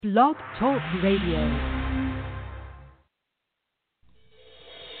Blog Talk Radio.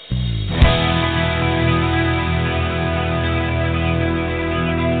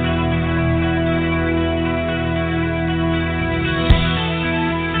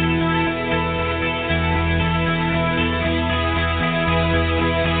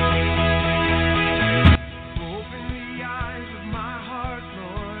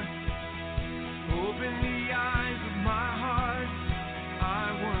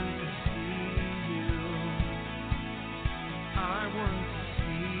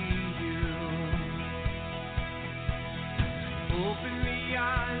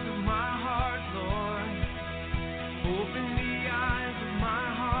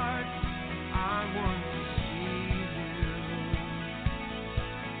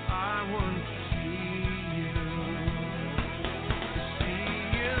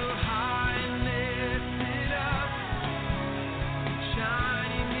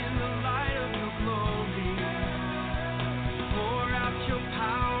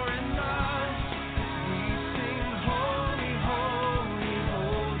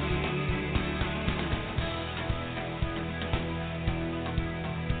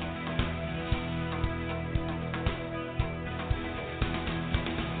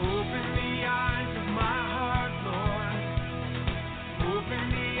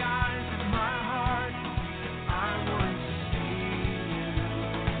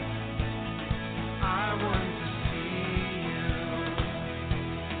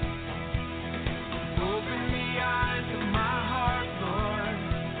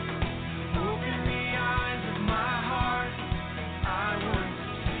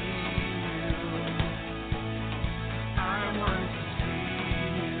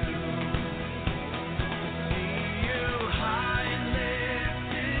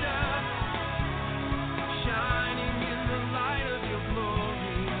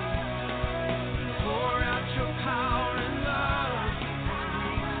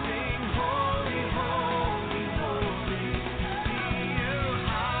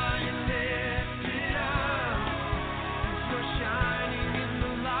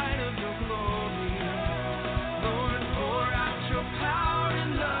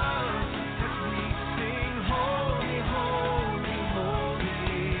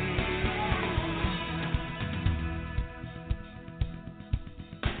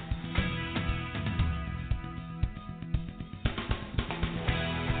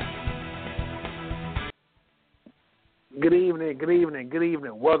 Good evening, good evening, good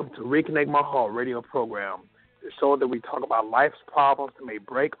evening. Welcome to Reconnect My Heart radio program, the show that we talk about life's problems that may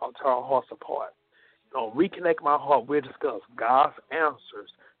break or tear our hearts apart. On Reconnect My Heart, we'll discuss God's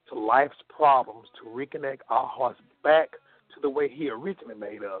answers to life's problems to reconnect our hearts back to the way He originally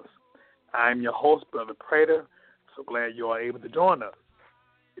made us. I'm your host, Brother Prater. So glad you are able to join us.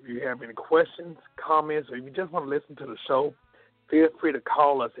 If you have any questions, comments, or if you just want to listen to the show, feel free to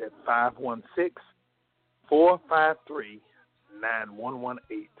call us at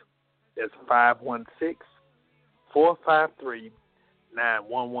 516-453-9118. That's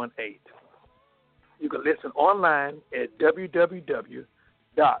 516-453-9118. You can listen online at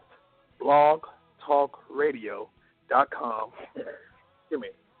www.blogtalkradio.com.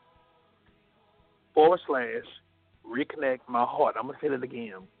 /reconnect my heart. I'm going to say that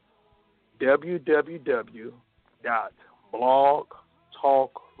again.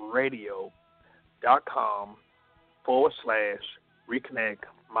 www.blogtalkradio.com/reconnect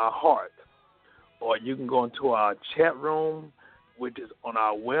my heart. Or you can go into our chat room, which is on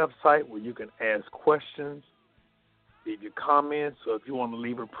our website, where you can ask questions, leave your comments, or if you want to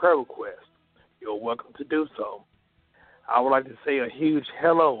leave a prayer request, you're welcome to do so. I would like to say a huge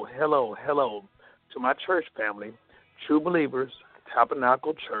hello to my church family, True Believers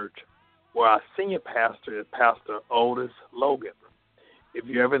Tabernacle Church, where our senior pastor is Pastor Otis Logan. If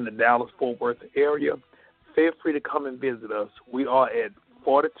you're ever in the Dallas-Fort Worth area, feel free to come and visit us. We are at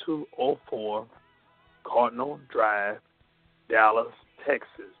 4204 Cardinal Drive, Dallas,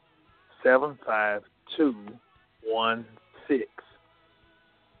 Texas, 75216.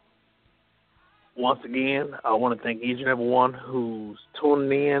 Once again, I want to thank each and every one who's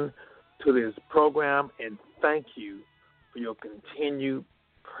tuning in to this program, and thank you for your continued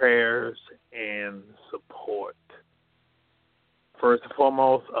prayers and support. First and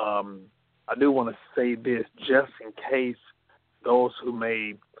foremost, I do want to say this just in case those who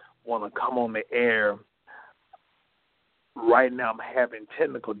may want to come on the air. Right now I'm having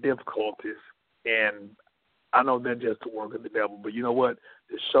technical difficulties, and I know they're just the work of the devil, but you know what?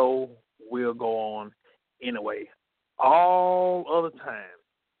 The show will go on anyway. All other time,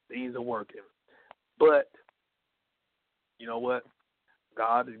 things are working. But you know what?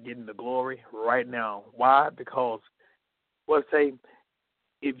 God is getting the glory right now. Why? Because, let's say,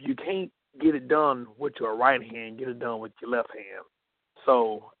 if you can't get it done with your right hand, get it done with your left hand.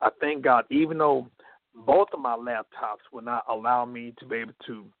 So I thank God, even though both of my laptops will not allow me to be able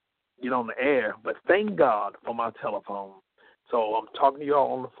to get on the air, but thank God for my telephone. So I'm talking to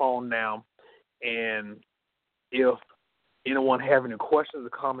y'all on the phone now, and if anyone have any questions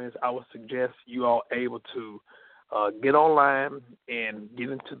or comments, I would suggest you all able to get online and get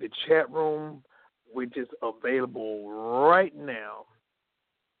into the chat room, which is available right now.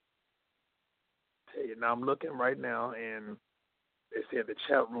 Now I'm looking right now, and they said the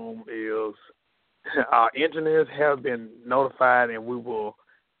chat room is, our engineers have been notified, and we will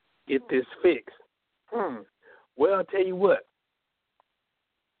get this fixed. Well, I'll tell you what,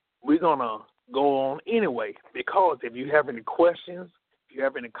 we're going to go on anyway, because if you have any questions, if you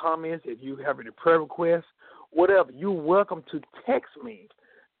have any comments, if you have any prayer requests, whatever, you're welcome to text me.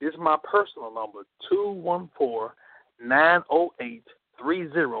 This is my personal number,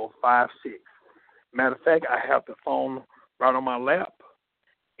 214-908-3056. Matter of fact, I have the phone right on my lap,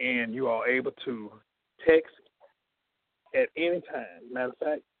 and you are able to text at any time. Matter of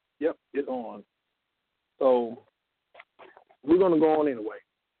fact, yep, it's on. So we're going to go on anyway.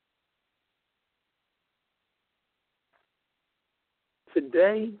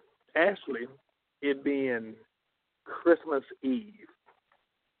 Today, actually, it being Christmas Eve.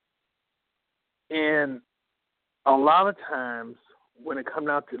 And a lot of times when it comes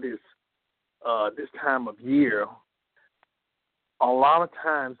out to this time of year, a lot of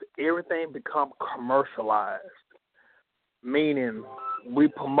times everything becomes commercialized, meaning we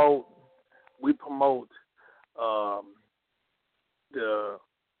promote the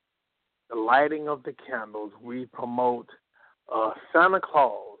lighting of the candles. We promote Santa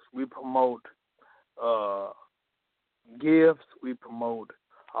Claus. We promote gifts. We promote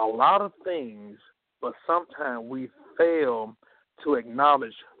a lot of things, but sometimes we fail to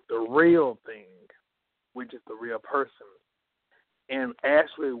acknowledge the real thing, which is the real person. And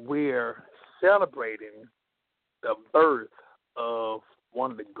actually, we're celebrating the birth of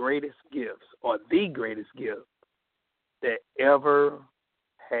one of the greatest gifts, or the greatest gift that ever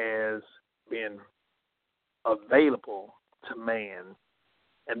has been available to man,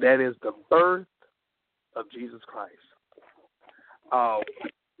 and that is the birth of Jesus Christ, our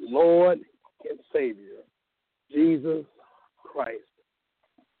Lord and Savior, Jesus Christ.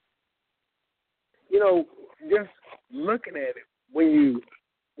 You know, just looking at it, when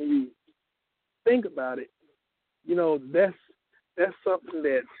you think about it, you know, that's something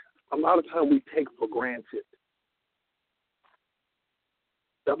that a lot of times we take for granted.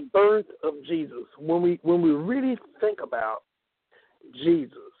 The birth of Jesus. When we really think about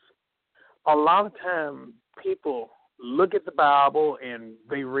Jesus, a lot of times people look at the Bible and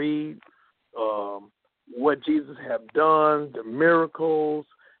they read what Jesus have done, the miracles,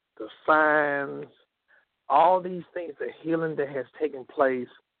 the signs, all these things, the healing that has taken place.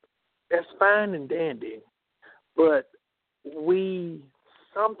 That's fine and dandy, but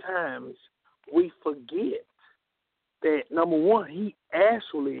sometimes we forget that, number one, he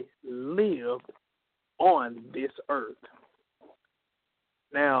actually lived on this earth.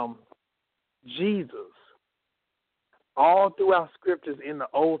 Now, Jesus, all throughout scriptures in the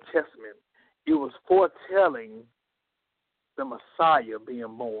Old Testament, it was foretelling the Messiah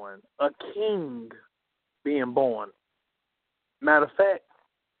being born, a king being born. Matter of fact,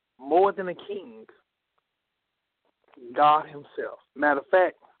 more than a king, God himself. Matter of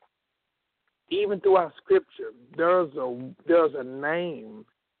fact, even throughout Scripture, there's a name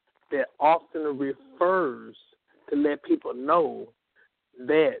that often refers to let people know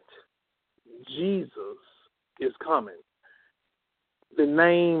that Jesus is coming. The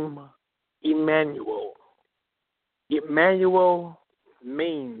name Emmanuel. Emmanuel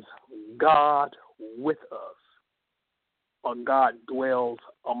means God with us, or God dwells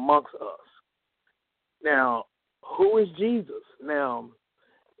amongst us. Now, who is Jesus? Now,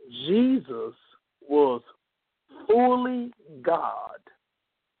 Jesus was fully God.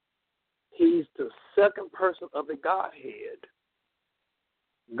 He's the second person of the Godhead.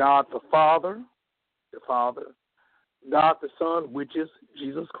 God the Father, God the Son, which is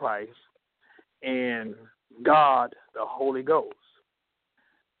Jesus Christ, and God the Holy Ghost.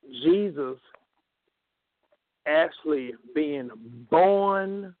 Jesus actually being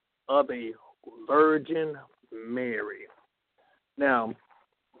born of a Virgin Mary. Now,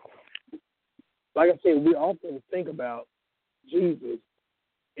 like I said, we often think about Jesus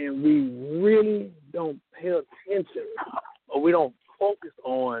and we really don't pay attention, or we don't focus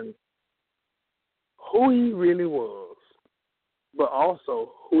on who he really was. but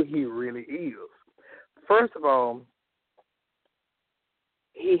also who he really is. First of all,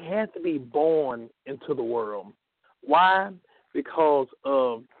 he had to be born into the world. Why? Because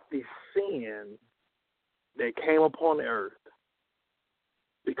of the sin that came upon the earth.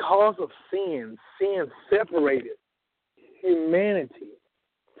 Because of sin, sin separated humanity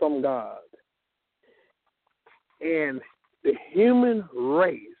from God. And the human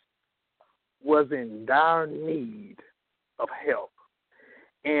race was in dire need of help.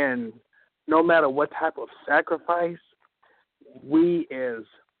 And no matter what type of sacrifice we as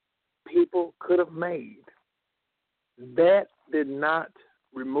people could have made, that did not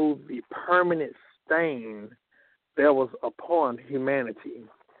remove the permanent stain that was upon humanity.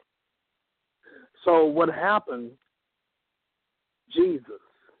 So what happened? Jesus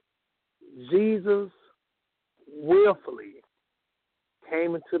willfully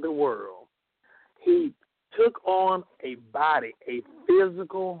came into the world. He took on a body, a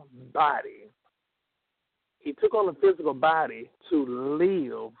physical body. He took on a physical body to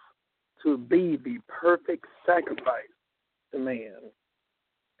live, to be the perfect sacrifice to man.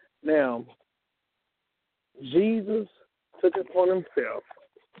 Now, Jesus took it upon himself,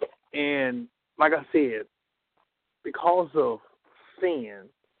 and like I said, because of sin,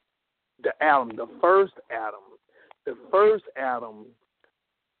 the first Adam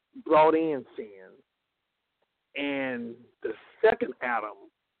brought in sin. And the second Adam,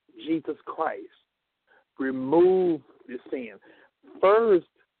 Jesus Christ, removed the sin. The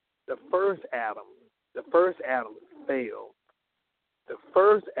first Adam failed. The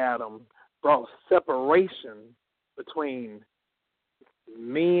first Adam brought separation between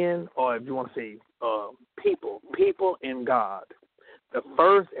men, or if you want to say people and God. The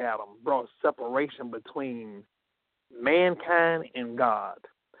first Adam brought separation between mankind and God.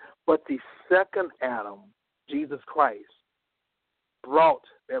 But the second Adam, Jesus Christ, brought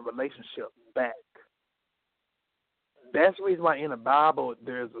that relationship back. That's the reason why in the Bible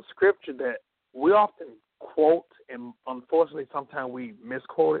there's a scripture that we often quote, and unfortunately sometimes we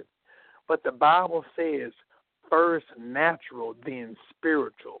misquote it. But the Bible says, first natural, then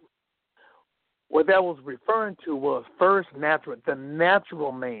spiritual. What that was referring to was first natural, the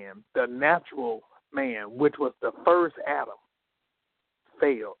natural man, which was the first Adam,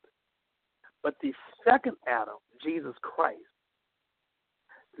 failed. But the second Adam, Jesus Christ,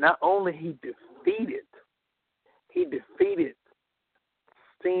 not only he defeated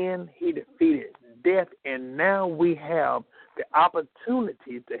sin, he defeated death, and now we have the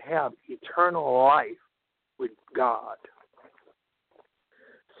opportunity to have eternal life with God.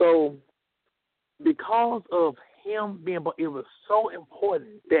 So, because of him being born, it was so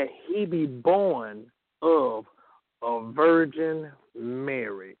important that he be born of a Virgin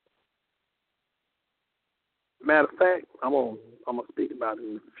Mary. Matter of fact, I'm gonna speak about it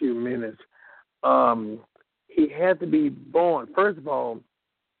in a few minutes. He had to be born. First of all,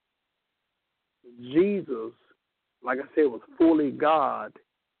 Jesus, like I said, was fully God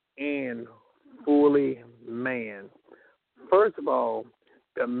and fully man. First of all,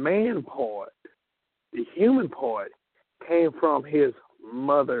 the man part, the human part, came from his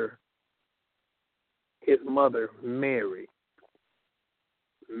mother Mary.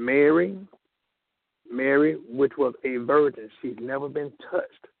 Mary, which was a virgin. She's never been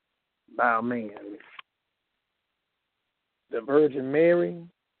touched by a man. The Virgin Mary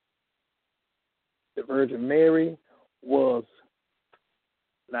was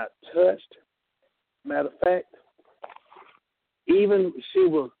not touched. Matter of fact, even she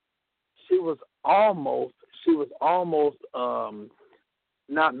was almost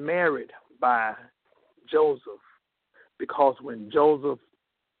not married by Joseph, because when Joseph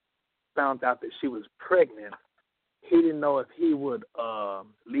found out that she was pregnant, he didn't know if he would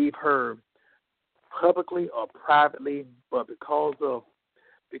leave her publicly or privately, but because of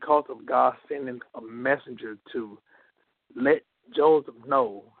God sending a messenger to let Joseph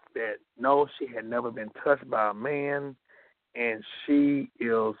know that no, she had never been touched by a man, and she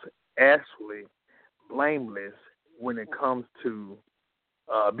is actually blameless when it comes to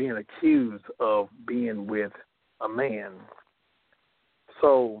being accused of being with a man.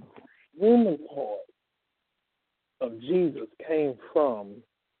 So, human part of Jesus came from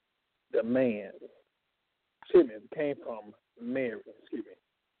the man. Came from Mary.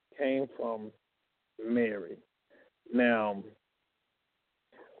 Came from Mary. Now,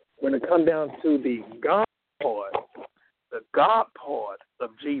 when it comes down to the God part of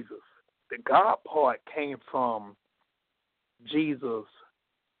Jesus, the God part came from Jesus'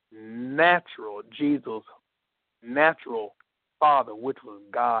 natural Father, which was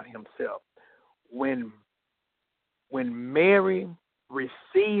God himself. When when Mary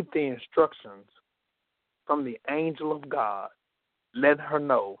received the instructions from the angel of God, letting her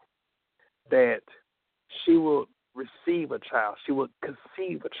know that she will receive a child, she will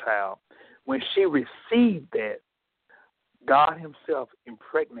conceive a child. When she received that, God himself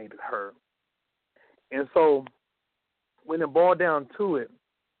impregnated her. And so when it boiled down to it,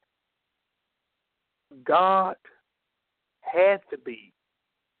 God had to be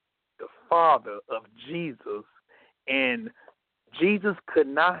the father of Jesus, and Jesus could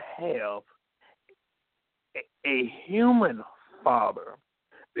not have a human father,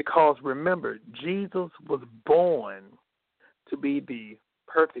 because remember, Jesus was born to be the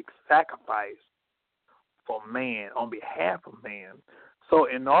perfect sacrifice for man, on behalf of man. So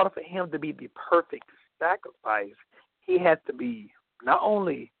in order for him to be the perfect sacrifice, he had to be not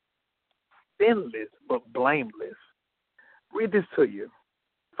only sinless, but blameless. Read this to you.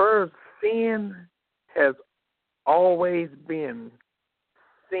 First, sin has always been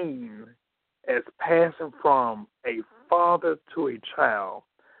seen as passing from a father to a child,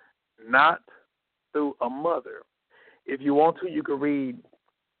 not through a mother. If you want to, you can read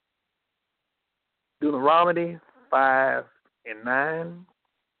Deuteronomy 5 and 9,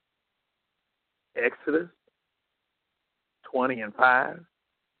 Exodus 20 and 5,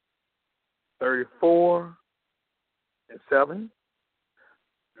 34 and 7,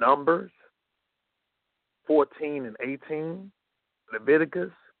 Numbers 14 and 18,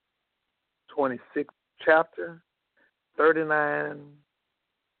 Leviticus 26th chapter, 39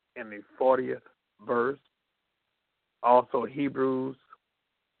 and the 40th verse, also Hebrews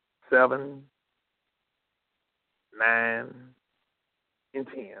 7, 9, and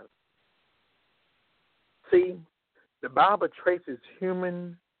 10. See, the Bible traces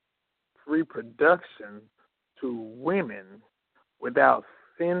human reproduction to women without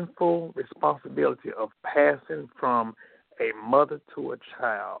sinful responsibility of passing from a mother to a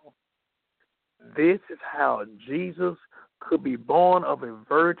child. This is how Jesus could be born of a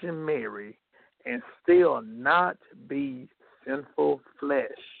Virgin Mary and still not be sinful flesh.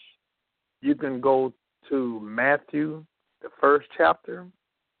 You can go to Matthew, the first chapter,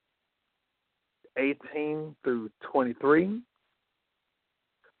 18 through 23.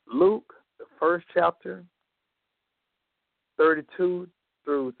 Luke, the first chapter, 32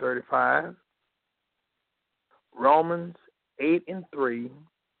 through 35. Romans 8 and 3.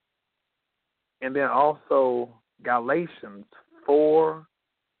 And then also Galatians 4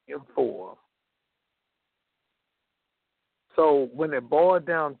 and 4. So when it boiled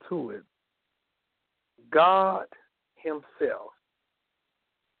down to it, God himself,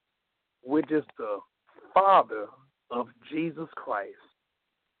 which is the Father of Jesus Christ,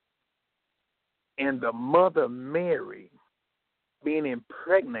 and the mother Mary being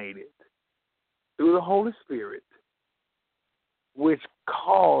impregnated through the Holy Spirit, which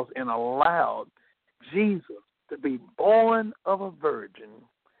caused and allowed Jesus to be born of a virgin,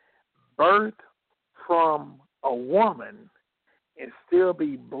 birthed from a woman, and still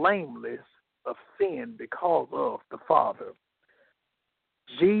be blameless of sin because of the Father.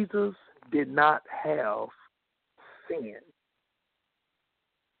 Jesus did not have sin.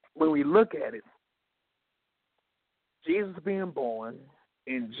 When we look at it, Jesus being born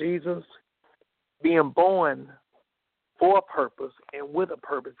and Jesus being born for a purpose and with a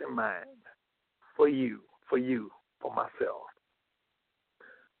purpose in mind, for you, for myself.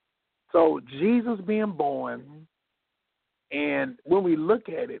 So Jesus being born, and when we look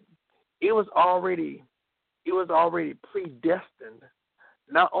at it, it was already predestined,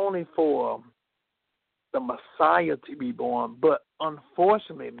 not only for the Messiah to be born, but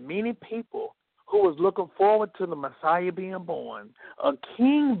unfortunately, many people who was looking forward to the Messiah being born, a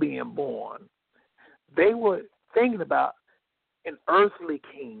king being born, they were thinking about an earthly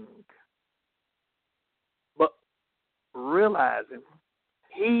king, but realizing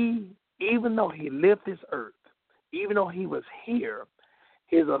even though he lived this earth, even though he was here,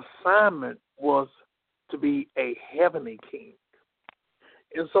 his assignment was to be a heavenly king.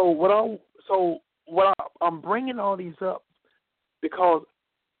 And so I'm bringing all these up because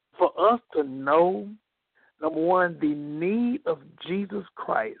for us to know, number one, the need of Jesus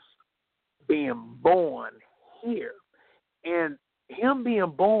Christ being born here, and him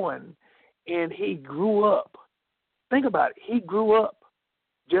being born, and he grew up. Think about it. He grew up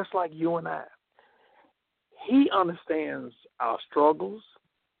just like you and I. He understands our struggles.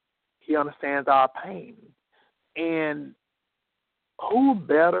 He understands our pain. And who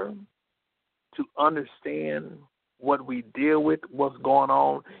better to understand what we deal with, what's going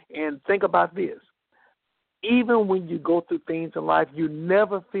on? And think about this. Even when you go through things in life, you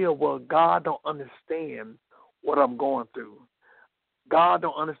never feel, well, God don't understand what I'm going through. God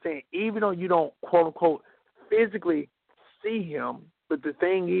don't understand, even though you don't, quote unquote, physically see him. But the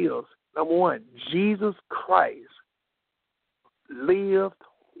thing is, number one, Jesus Christ lived,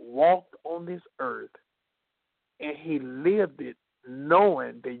 walked on this earth, and he lived it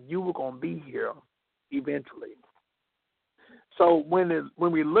knowing that you were going to be here eventually. So when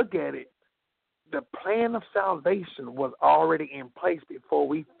we look at it, the plan of salvation was already in place before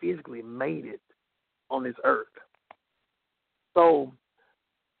we physically made it on this earth. So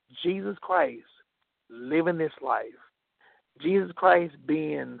Jesus Christ living this life, Jesus Christ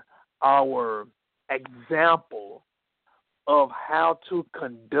being our example of how to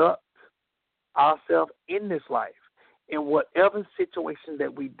conduct ourselves in this life, in whatever situation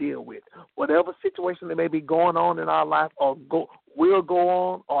that we deal with, whatever situation that may be going on in our life or will go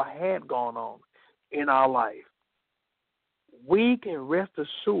on or had gone on in our life, we can rest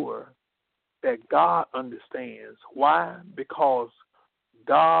assured that God understands. Why? Because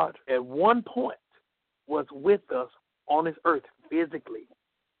God at one point was with us on this earth physically.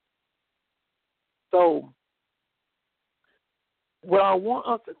 So what I want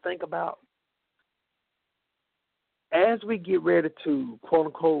us to think about as we get ready to, quote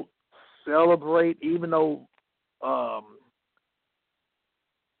unquote, celebrate, even though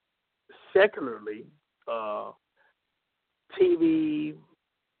secularly, TV,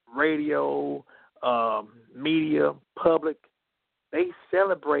 radio, media, public, they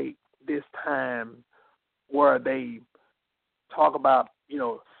celebrate this time where they talk about,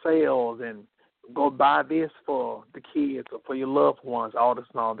 sales and go buy this for the kids or for your loved ones, all this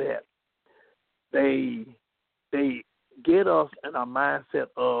and all that. They get us in a mindset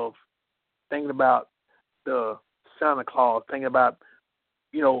of thinking about the Santa Claus, thinking about,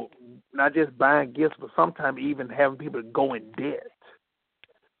 not just buying gifts, but sometimes even having people go in debt.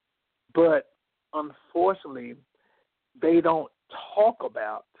 But unfortunately, they don't talk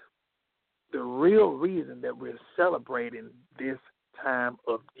about the real reason that we're celebrating this time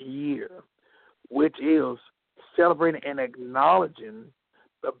of the year, which is celebrating and acknowledging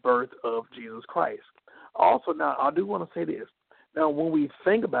the birth of Jesus Christ. Also, now, I do want to say this. Now, when we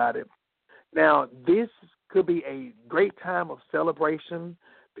think about it, now, this could be a great time of celebration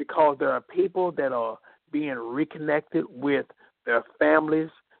because there are people that are being reconnected with their families,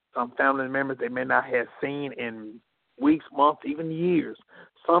 some family members they may not have seen in weeks, months, even years.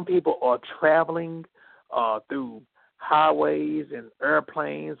 Some people are traveling through highways and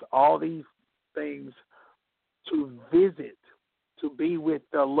airplanes, all these things, to visit, to be with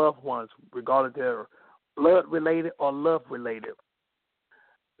their loved ones, regardless if they're blood-related or love-related.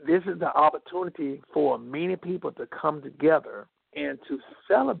 This is the opportunity for many people to come together and to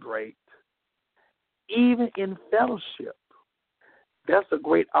celebrate, even in fellowship. That's a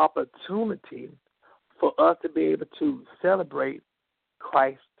great opportunity for us to be able to celebrate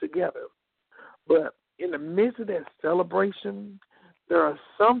Christ together. But in the midst of that celebration, there are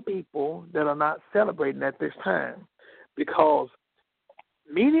some people that are not celebrating at this time because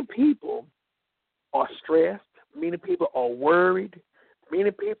many people are stressed, many people are worried,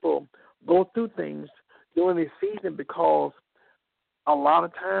 many people go through things during this season because a lot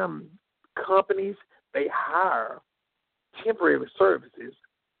of time companies, they hire temporary services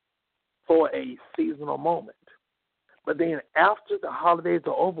for a seasonal moment. But then after the holidays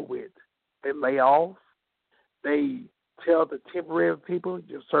are over with, they lay off. They tell the temporary people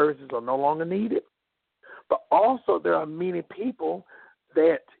your services are no longer needed. But also there are many people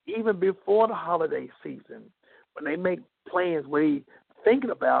that even before the holiday season, when they make plans where they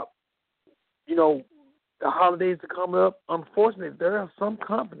thinking about, the holidays are coming up, unfortunately, there are some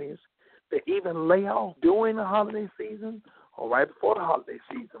companies that even lay off during the holiday season or right before the holiday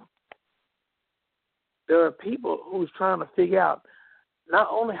season. There are people who's trying to figure out not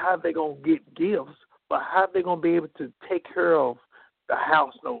only how they're going to get gifts, but how they're going to be able to take care of the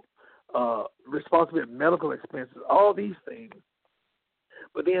house note, responsibility, medical expenses, all these things.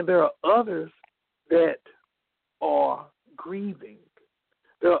 But then there are others that are grieving.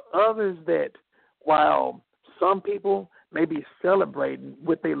 There are others that, while some people may be celebrating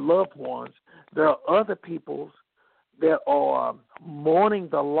with their loved ones, there are other people that are mourning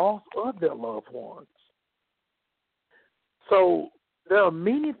the loss of their loved ones. So there are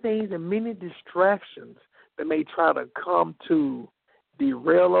many things and many distractions that may try to come to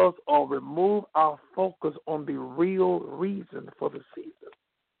derail us or remove our focus on the real reason for the season.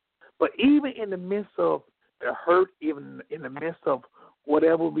 But even in the midst of the hurt, even in the midst of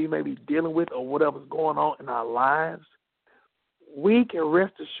whatever we may be dealing with or whatever's going on in our lives, we can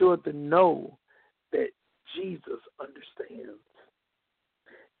rest assured to know that Jesus understands.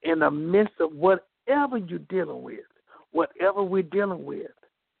 In the midst of whatever whatever you're dealing with, whatever we're dealing with,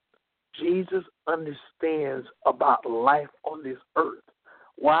 Jesus understands about life on this earth.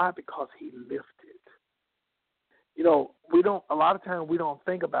 Why? Because he lived it. You know, a lot of times we don't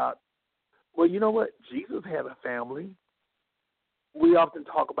think about, well, you know what? Jesus had a family. We often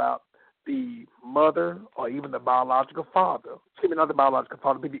talk about the mother or even the biological father. Excuse me, not the biological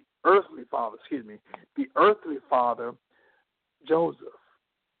father, but the earthly father, the earthly father, Joseph.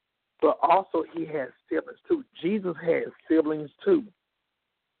 But also he had siblings too. Jesus had siblings too.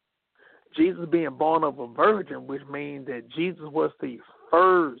 Jesus being born of a virgin, which means that Jesus was the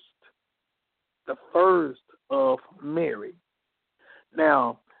first of Mary.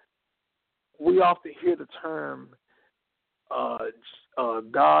 Now, we often hear the term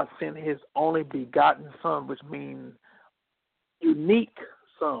God sent his only begotten son, which means unique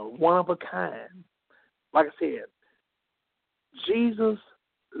son, one of a kind. Like I said, Jesus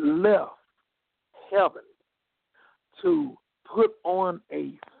left heaven to put on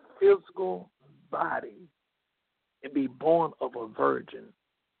a physical body and be born of a virgin.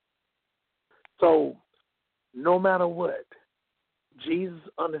 So, no matter what, Jesus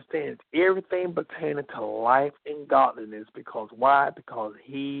understands everything pertaining to life and godliness. Because why? Because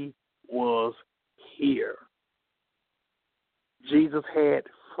he was here. Jesus had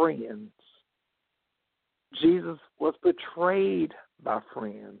friends. Jesus was betrayed by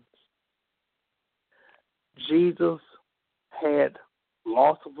friends. Jesus had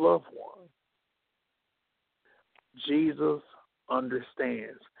loss of loved ones. Jesus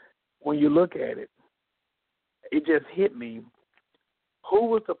understands. When you look at it, it just hit me. Who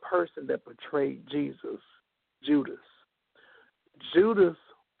was the person that betrayed Jesus? Judas. Judas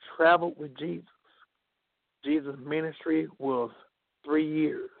traveled with Jesus. Jesus' ministry was 3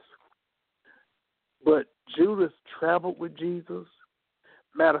 years. But Judas traveled with Jesus.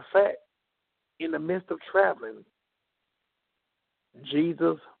 Matter of fact, in the midst of traveling,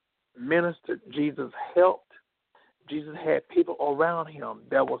 Jesus ministered, Jesus helped. Jesus had people around him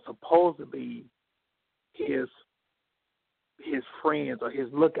that were supposed to be his friends or his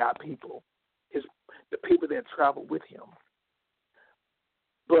lookout people, the people that traveled with him.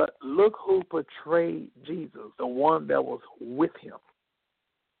 But look who betrayed Jesus, the one that was with him,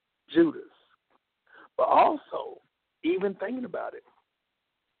 Judas. But also, even thinking about it,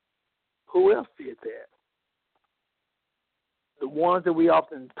 who else did that? The ones that we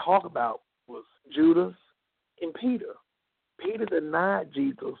often talk about was Judas and Peter. Peter denied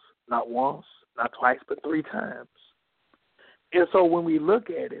Jesus not once, not twice, but 3 times. And so when we look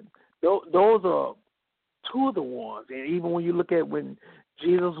at it, those are 2 of the ones. And even when you look at when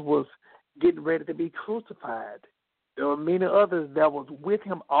Jesus was getting ready to be crucified, there were many others that was with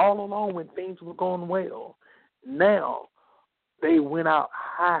him all along when things were going well. Now, they went out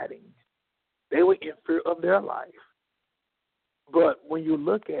hiding. They were in fear of their life. But when you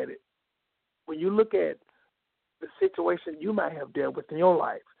look at it, when you look at the situation you might have dealt with in your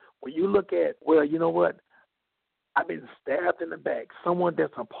life, when you look at, well, you know what, I've been stabbed in the back, someone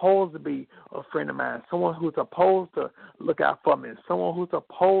that's supposed to be a friend of mine, someone who's supposed to look out for me, someone who's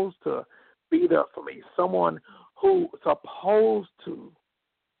supposed to be there for me, someone who's supposed to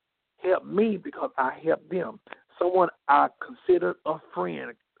help me because I helped them, someone I considered a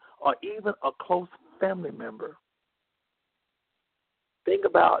friend or even a close family member. Think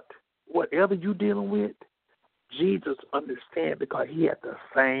about whatever you're dealing with, Jesus understands because he had the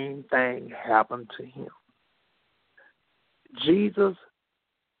same thing happen to him. Jesus'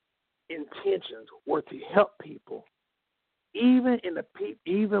 intentions were to help people, even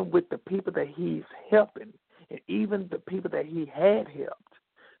with the people that he's helping, and even the people that he had helped.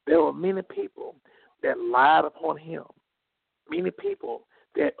 There were many people that lied upon him, many people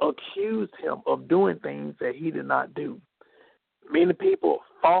that accused him of doing things that he did not do. Many people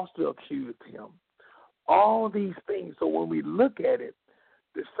falsely accused him. All these things. So when we look at it,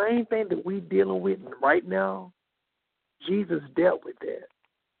 the same thing that we're dealing with right now, Jesus dealt with that.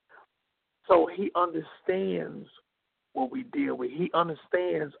 So he understands what we deal with. He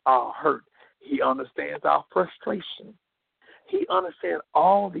understands our hurt. He understands our frustration. He understands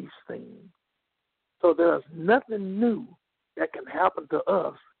all these things. So there's nothing new that can happen to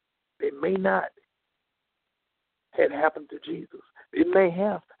us that may not have happened to Jesus. It may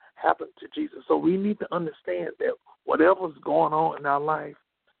have happened to Jesus. So we need to understand that whatever's going on in our life,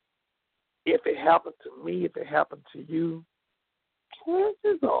 if it happened to me, if it happened to you,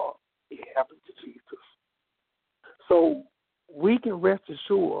 chances are it happened to Jesus. So we can rest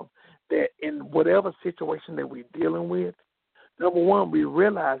assured that in whatever situation that we're dealing with, number one, we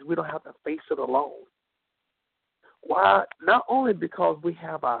realize we don't have to face it alone. Why? Not only because we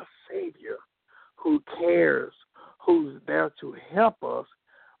have our Savior who cares, who's there to help us.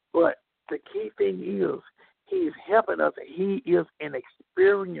 But the key thing is he's helping us. He is an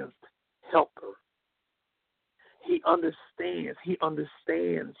experienced helper. He understands. He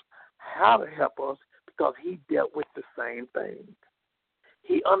understands how to help us because he dealt with the same thing.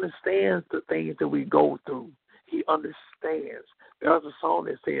 He understands the things that we go through. He understands. There's a song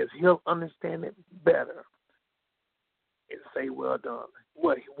that says he'll understand it better and say, well done.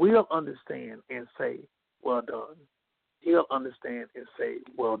 What we'll understand and say, well done. He'll understand and say,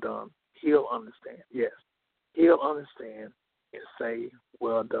 well done. He'll understand, yes. He'll understand and say,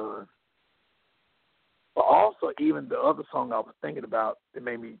 well done. But also, even the other song I was thinking about that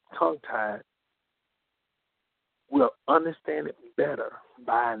made me tongue-tied, we'll understand it better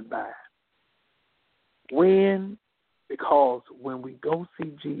by and by. When? Because when we go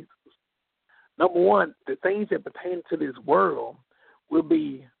see Jesus, number one, the things that pertain to this world will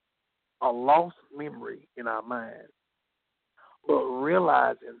be a lost memory in our mind. But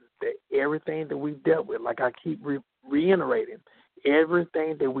realizing that everything that we've dealt with, like I keep reiterating,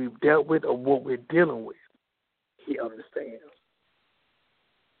 everything that we've dealt with or what we're dealing with, he understands.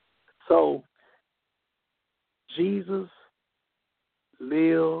 So Jesus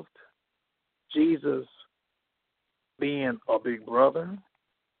lived, Jesus being a big brother,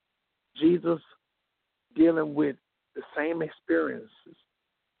 Jesus dealing with the same experiences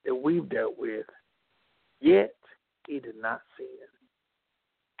that we've dealt with, yet he did not sin.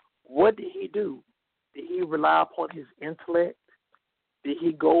 What did he do? Did he rely upon his intellect? Did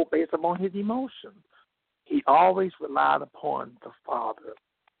he go based upon his emotions? He always relied upon the Father.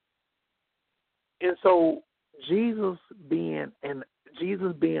 And so Jesus being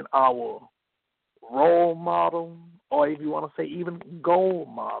our role model, or if you want to say even goal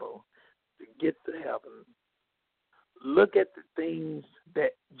model to get to heaven, look at the things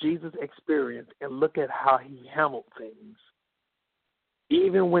that Jesus experienced and look at how he handled things.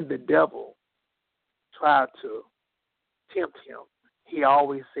 Even when the devil tried to tempt him, he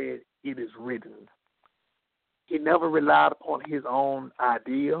always said, it is written. He never relied upon his own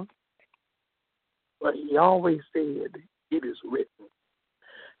idea, but he always said, it is written.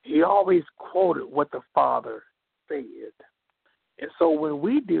 He always quoted what the Father said. And so when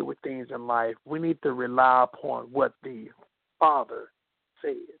we deal with things in life, we need to rely upon what the Father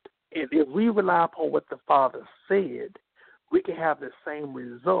said. And if we rely upon what the Father said, we can have the same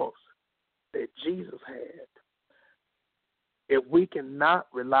results that Jesus had. If we cannot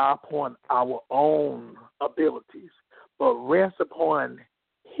rely upon our own abilities, but rest upon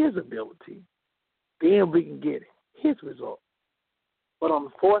his ability, then we can get his result. But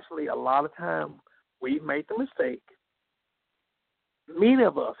unfortunately, a lot of times we've made the mistake. Many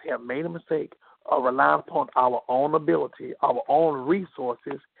of us have made a mistake of relying upon our own ability, our own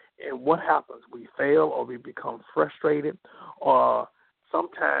resources, and what happens? We fail or we become frustrated, or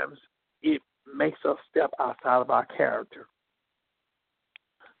sometimes it makes us step outside of our character.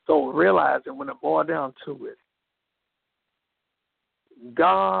 So realizing when it boils down to it,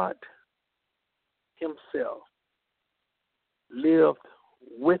 God himself lived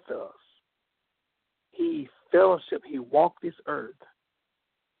with us. He fellowship, he walked this earth,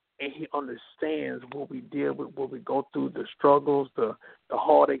 and he understands what we deal with, what we go through, the struggles, the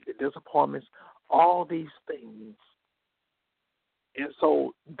heartache, the disappointments, all these things. And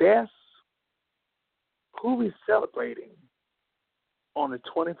so that's who we're celebrating on the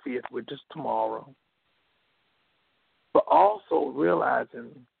 25th, which is tomorrow. But also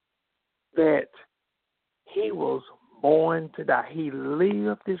realizing that he was born to die. He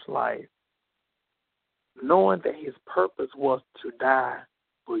lived this life knowing that his purpose was to die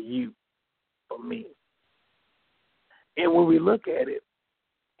for you, for me. And when we look at it,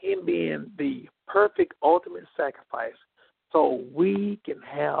 him being the perfect ultimate sacrifice, so we can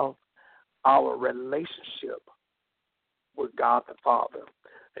have our relationship with God the Father.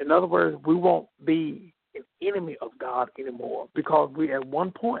 In other words, we won't be an enemy of God anymore, because we at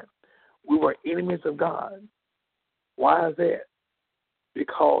one point we were enemies of God. Why is that?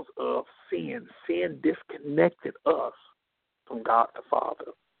 Because of sin. Sin disconnected us from God the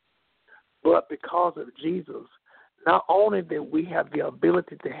Father. But because of Jesus, not only that we have the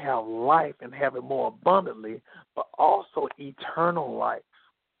ability to have life and have it more abundantly, but also eternal life.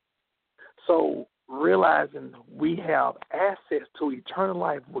 So realizing we have access to eternal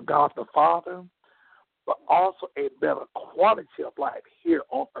life with God the Father, but also a better quality of life here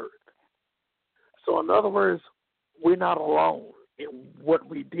on earth. So in other words, we're not alone in what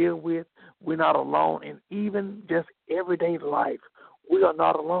we deal with. We're not alone in even just everyday life. We are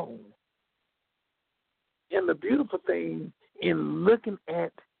not alone. And the beautiful thing in looking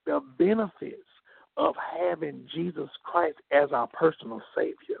at the benefits of having Jesus Christ as our personal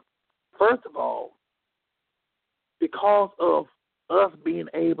Savior? First of all, because of us being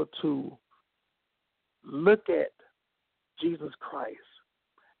able to look at Jesus Christ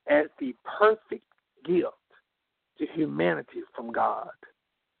as the perfect gift to humanity from God.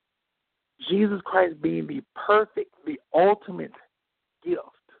 Jesus Christ being the perfect, the ultimate gift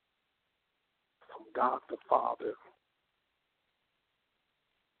from God the Father.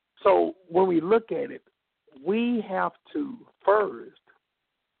 So when we look at it, we have to first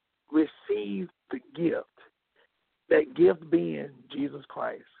receive the gift, that gift being Jesus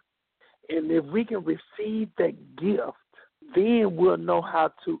Christ. And if we can receive that gift, then we'll know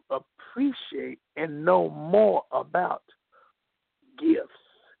how to appreciate and know more about gifts,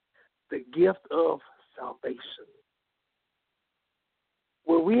 the gift of salvation.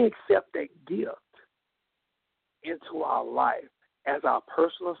 When we accept that gift into our life as our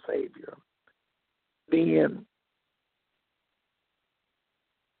personal Savior, then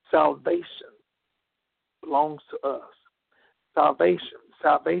salvation belongs to us.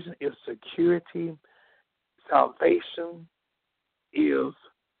 Salvation is security. Salvation is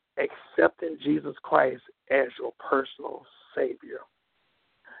accepting Jesus Christ as your personal Savior.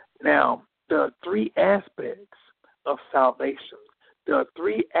 Now, there are three aspects of salvation. There are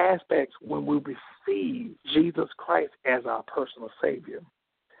three aspects when we receive Jesus Christ as our personal Savior.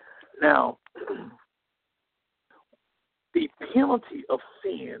 Now, the penalty of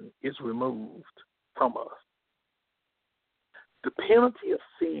sin is removed from us. The penalty of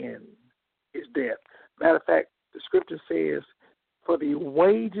sin is death. Matter of fact, the scripture says, for the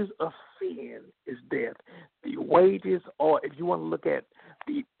wages of sin is death. The wages, or if you want to look at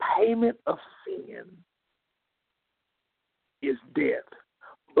the payment of sin, is death.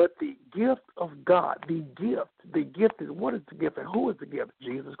 But the gift of God, the gift is, what is the gift and who is the gift?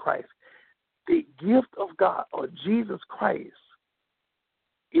 Jesus Christ. The gift of God, or Jesus Christ,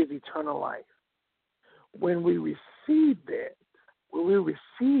 is eternal life. When we receive that, when we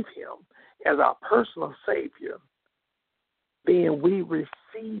receive Him as our personal Savior, then we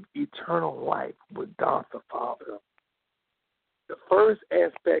receive eternal life with God the Father. The first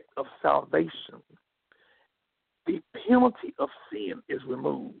aspect of salvation, the penalty of sin is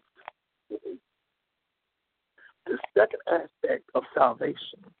removed. The second aspect of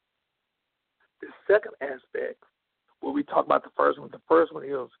salvation, the second aspect, when we talk about the first one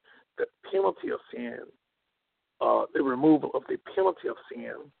is the penalty of sin, the removal of the penalty of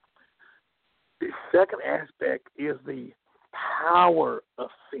sin. The second aspect is the power of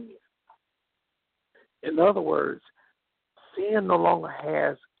sin. In other words, sin no longer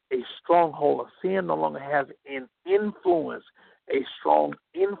has a stronghold, or sin no longer has an influence, a strong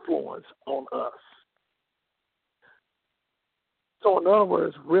influence on us. So in other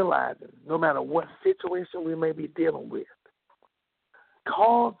words, realizing no matter what situation we may be dealing with,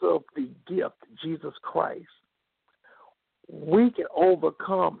 because of the gift, Jesus Christ, we can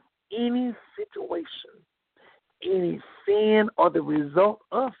overcome any situation, any sin, or the result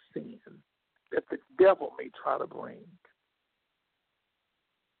of sin that the devil may try to bring.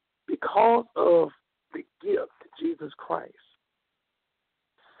 Because of the gift, Jesus Christ,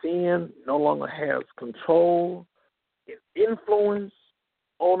 sin no longer has control and influence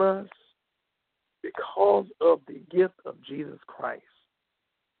on us. Because of the gift of Jesus Christ,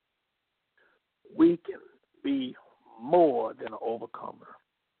 we can be more than an overcomer.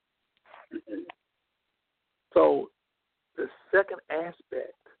 So the second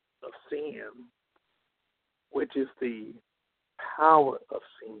aspect of sin, which is the power of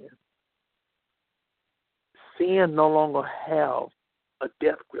sin, sin no longer has a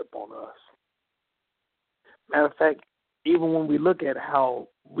death grip on us. Matter of fact, even when we look at how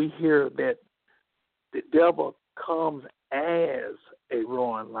we hear that the devil comes as a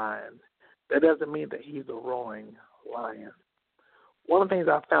roaring lion, that doesn't mean that he's a roaring lion. One of the things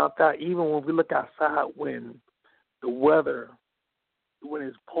I found out, even when we look outside when the weather, when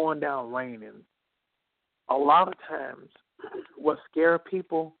it's pouring down raining, a lot of times what scares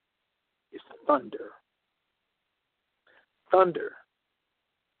people is thunder. Thunder,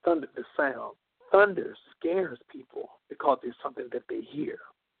 the sound. Thunder scares people because it's something that they hear.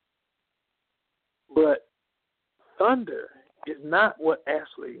 But thunder is not what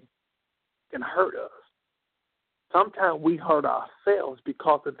actually can hurt us. Sometimes we hurt ourselves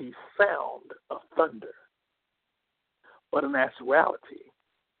because of the sound of thunder. But in actuality,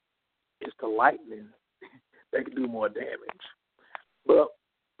 it's the lightning that can do more damage. But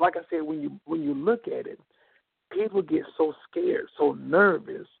like I said, when you look at it, people get so scared, so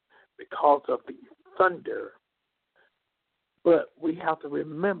nervous because of the thunder. But we have to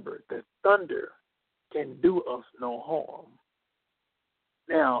remember that thunder can do us no harm.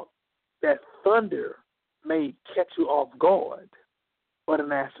 Now, that thunder may catch you off guard, but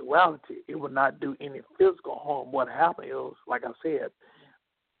in actuality, it will not do any physical harm. What happened is, like I said,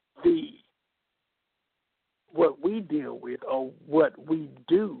 what we deal with or what we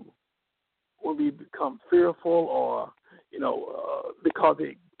do when we become fearful or, because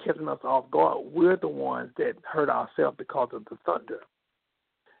it catching us off guard, we're the ones that hurt ourselves because of the thunder.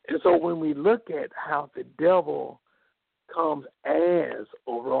 And so when we look at how the devil comes as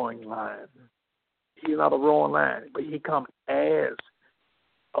a roaring lion, he's not a roaring lion, but he comes as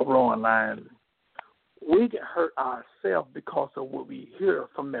a roaring lion, we can hurt ourselves because of what we hear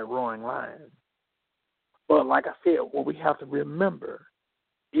from that roaring lion. But like I said, what we have to remember,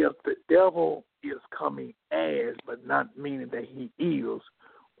 if the devil is coming as, but not meaning that he is,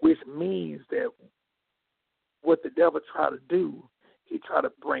 which means that what the devil try to do, he try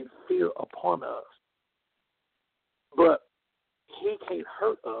to bring fear upon us. But he can't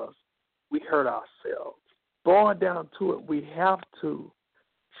hurt us. We hurt ourselves. Going down to it, we have to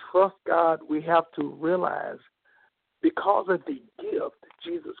trust God. We have to realize because of the gift,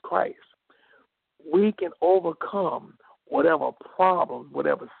 Jesus Christ, we can overcome whatever problem,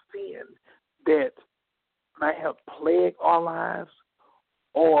 whatever sin that might have plagued our lives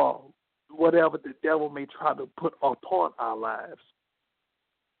or whatever the devil may try to put upon our lives.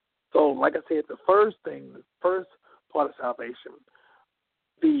 So, like I said, the first part of salvation,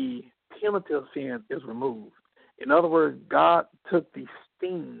 the penalty of sin is removed. In other words, God took the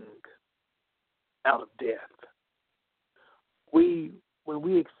sting out of death. When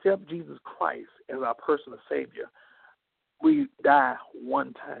we accept Jesus Christ as our personal Savior, we die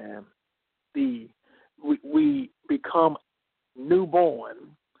one time. We become newborn.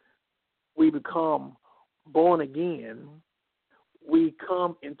 We become born again. We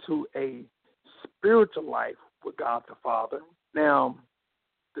come into a spiritual life with God the Father. Now,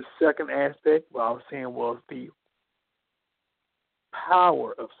 the second aspect, what I was saying, was the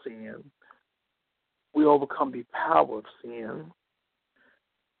power of sin. We overcome the power of sin.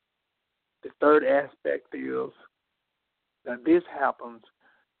 The third aspect is that this happens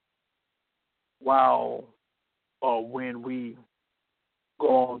while or when we go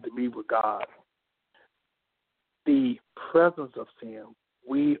on to be with God. The presence of sin.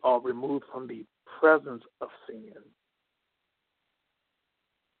 We are removed from the presence of sin.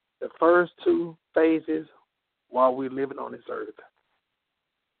 The first two phases while we're living on this earth.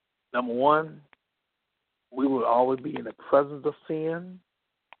 Number one, we will always be in the presence of sin.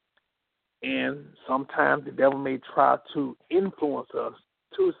 And sometimes the devil may try to influence us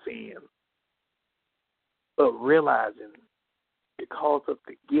to sin. But realizing because of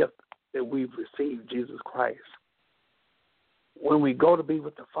the gift that we've received, Jesus Christ, when we go to be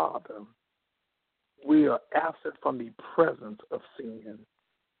with the Father, we are absent from the presence of sin.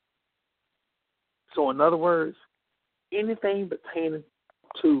 So in other words, anything pertaining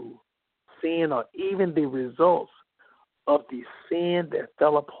to sin or even the results of the sin that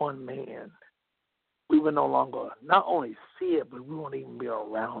fell upon man, we will no longer not only see it, but we won't even be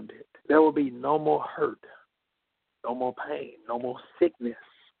around it. There will be no more hurt, no more pain, no more sickness.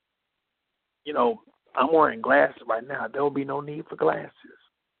 I'm wearing glasses right now. There will be no need for glasses.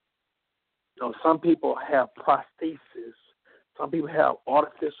 Some people have prosthesis. Some people have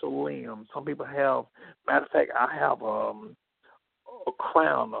artificial limbs. Some people have, matter of fact, I have a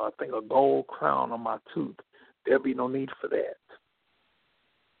crown, I think a gold crown on my tooth. There'll be no need for that.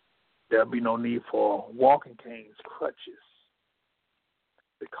 There'll be no need for walking canes, crutches,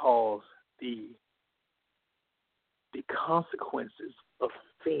 because the consequences of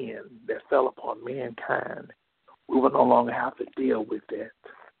sin that fell upon mankind, we will no longer have to deal with that.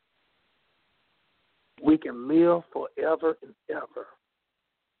 We can live forever and ever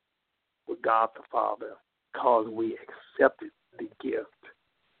with God the Father because we accepted the gift,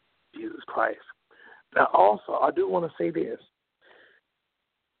 Jesus Christ. Now, also, I do want to say this.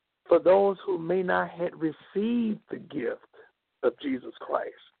 For those who may not have received the gift of Jesus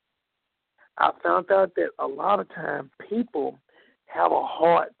Christ, I found out that a lot of times people have a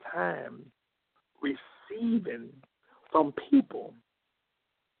hard time receiving from people.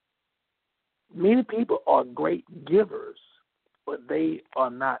 Many people are great givers, but they are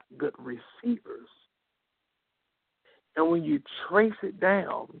not good receivers. And when you trace it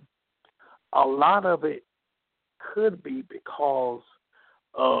down, a lot of it could be because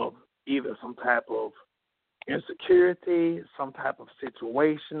of either some type of insecurity, some type of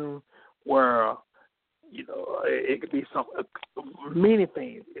situation where, it could be many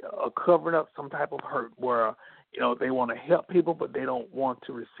things, covering up some type of hurt where, They want to help people, but they don't want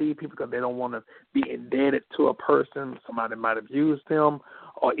to receive people because they don't want to be indebted to a person. Somebody might have used them,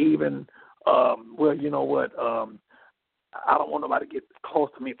 or even, well, you know what? I don't want nobody to get close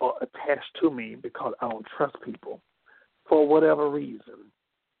to me or attached to me because I don't trust people for whatever reason.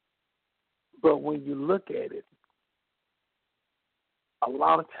 But when you look at it, a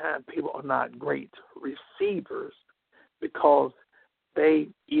lot of times people are not great receivers because they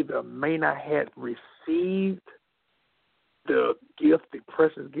either may not have received the gift, the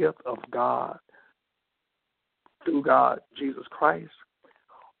precious gift of God through God, Jesus Christ,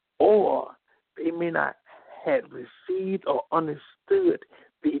 or they may not have received or understood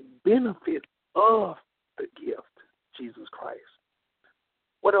the benefit of the gift, Jesus Christ.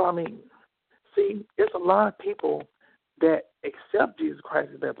 What do I mean? See, there's a lot of people that accept Jesus Christ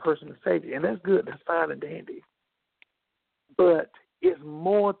as their personal Savior, and that's good, that's fine and dandy. But it's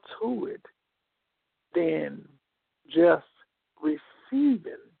more to it than just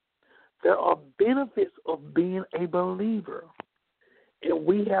receiving. There are benefits of being a believer, and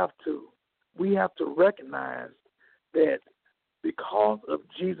we have to recognize that because of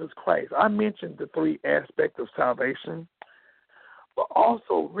Jesus Christ. I mentioned the three aspects of salvation, but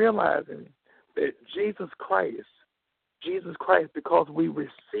also realizing that Jesus Christ, because we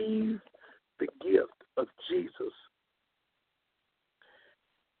receive the gift of Jesus,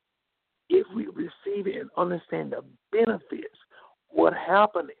 if we receive it and understand the benefits, what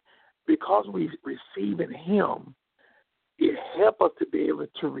happened, because we receive in Him, it helps us to be able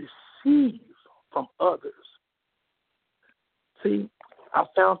to receive from others. See, I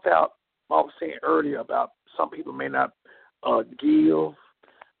found out, I was saying earlier about some people may not give.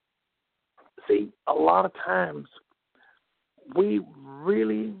 See, a lot of times we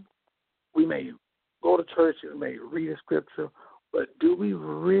may go to church and we may read a scripture, but do we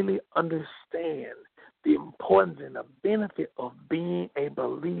really understand the importance and the benefit of being a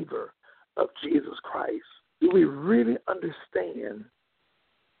believer of Jesus Christ? Do we really understand?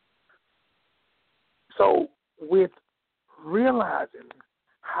 So with realizing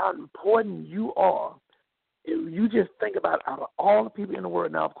how important you are, if you just think about out of all the people in the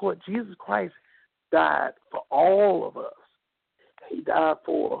world, now, of course, Jesus Christ died for all of us. He died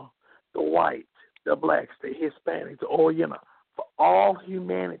for the whites, the blacks, the Hispanics, the Oriental, for all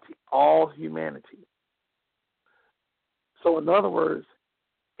humanity, So in other words,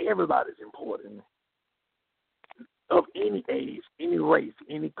 everybody's important, of any age, any race,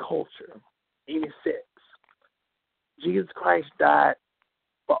 any culture, any sex. Jesus Christ died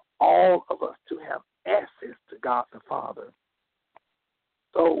for all of us to have access to God the Father.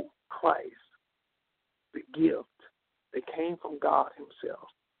 So Christ, the gift that came from God Himself,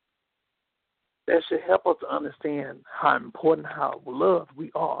 that should help us to understand how important, how loved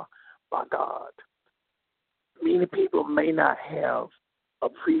we are by God. Many people may not have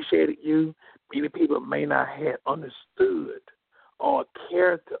appreciated you. Many people may not have understood or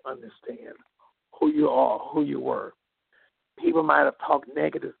cared to understand who you are, who you were. People might have talked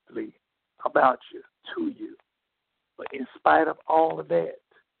negatively about you, to you. But in spite of all of that,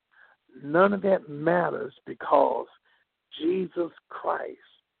 none of that matters because Jesus Christ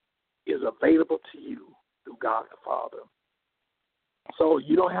is available to you through God the Father. So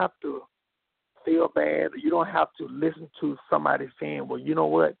you don't have to feel bad. You don't have to listen to somebody saying, well, you know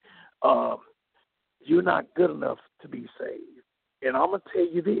what, you're not good enough to be saved. And I'm going to tell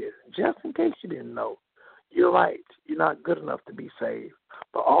you this, just in case you didn't know, you're right. You're not good enough to be saved.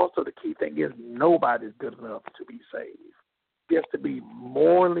 But also the key thing is nobody's good enough to be saved. Just to be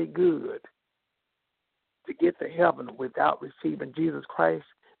morally good to get to heaven without receiving Jesus Christ,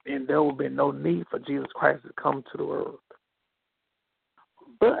 then there will be no need for Jesus Christ to come to the earth.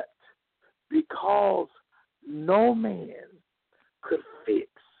 But because no man could fix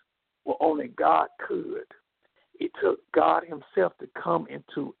what only God could, it took God Himself to come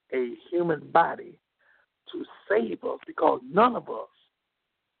into a human body to save us, because none of us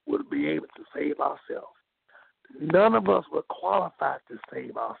would be able to save ourselves. None of us were qualified to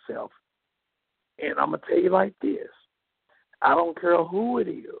save ourselves. And I'm going to tell you like this, I don't care who it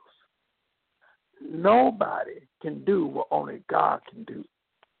is, nobody can do what only God can do.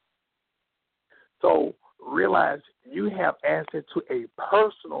 So realize you have access to a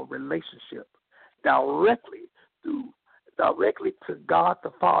personal relationship directly to God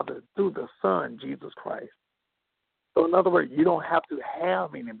the Father through the Son, Jesus Christ. So in other words, you don't have to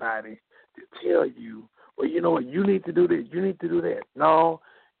have anybody to tell you, well, you know what, you need to do this, you need to do that. No,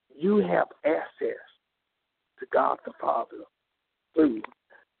 you have access to God the Father through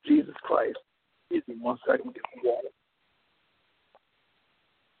Jesus Christ. Give me 1 second, get some water.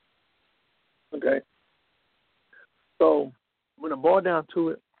 Okay. So when it boils down to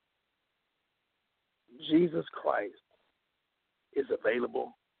it, Jesus Christ is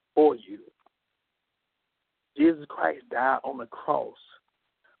available for you. Jesus Christ died on the cross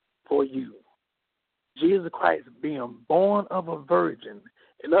for you. Jesus Christ being born of a virgin.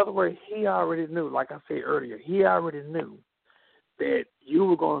 In other words, he already knew, like I said earlier, he already knew that you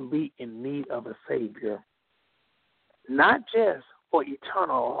were going to be in need of a Savior, not just for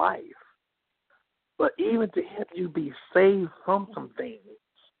eternal life, but even to help you be saved from some things.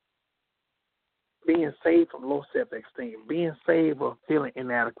 Being saved from low self-esteem, being saved from feeling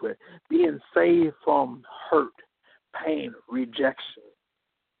inadequate, being saved from hurt, pain, rejection.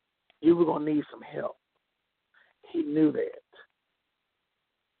 You were going to need some help. He knew that.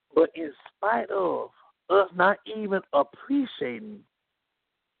 But in spite of us not even appreciating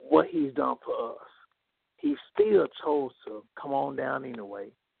what he's done for us, he still chose to come on down anyway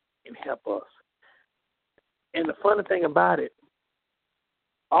and help us. And the funny thing about it,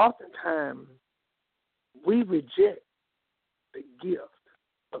 oftentimes we reject the gift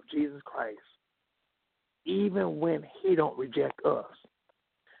of Jesus Christ even when he don't reject us.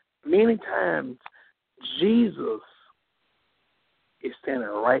 Many times Jesus is standing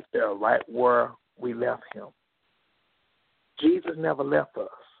right there, right where we left him. Jesus never left us.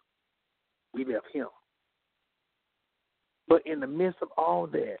 We left him. But in the midst of all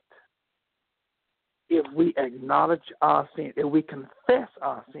that, if we acknowledge our sin, if we confess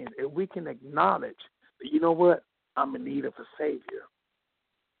our sin, if we can acknowledge that, you know what, I'm in need of a Savior.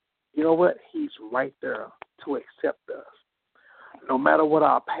 You know what? He's right there to accept us. No matter what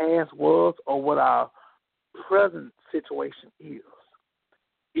our past was or what our present situation is,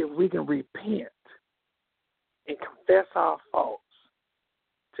 if we can repent and confess our faults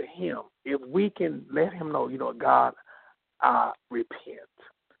to him, if we can let him know, you know, God, I repent.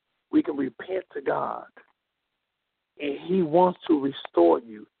 We can repent to God, and he wants to restore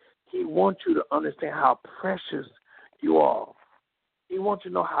you. He wants you to understand how precious you are. He wants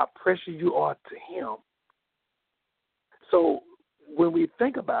you to know how precious you are to him. So when we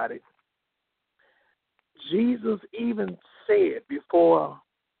think about it, Jesus even said before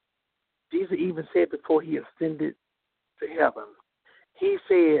he ascended to heaven, he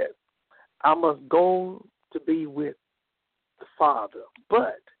said, I must go to be with the Father,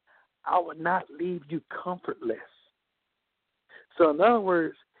 but I will not leave you comfortless. So in other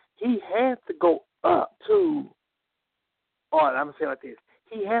words, he had to go up to, or I'm going to say it like this,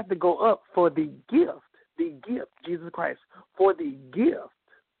 he had to go up for the gift, Jesus Christ, for the gift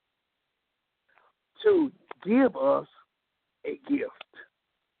to give us a gift.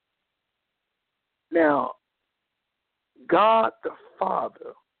 Now, God the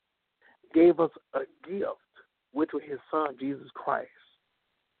Father gave us a gift, which was his Son, Jesus Christ,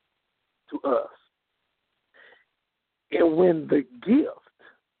 to us. And when the gift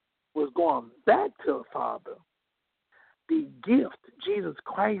was going back to the Father, the gift, Jesus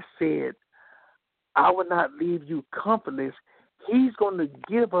Christ said, I will not leave you comfortless. He's going to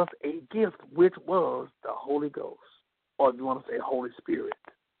give us a gift, which was the Holy Ghost, or if you want to say Holy Spirit.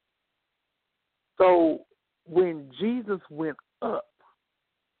 So when Jesus went up,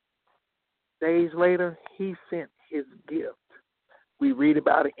 days later, he sent his gift. We read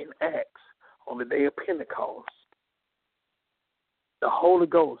about it in Acts on the day of Pentecost. The Holy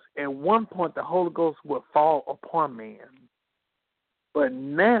Ghost. At one point, the Holy Ghost would fall upon man. But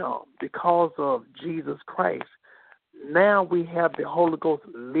now, because of Jesus Christ, now we have the Holy Ghost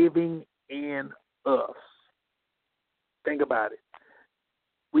living in us. Think about it.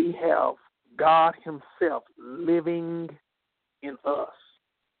 We have God himself living in us.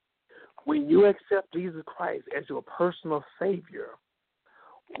 When you accept Jesus Christ as your personal Savior,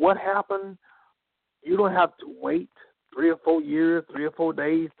 what happened? You don't have to wait 3 or 4 years, 3 or 4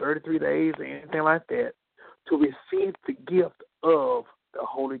 days, 33 days, or anything like that to receive the gift of the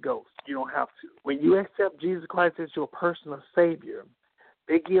Holy Ghost. You don't have to. When you accept Jesus Christ as your personal Savior,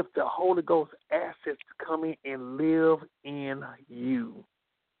 they give the Holy Ghost access to come in and live in you.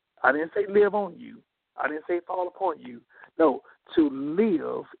 I didn't say live on you. I didn't say fall upon you. No, to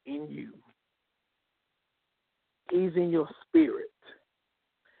live in you. He's in your spirit.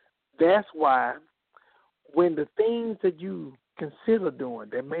 That's why when the things that you consider doing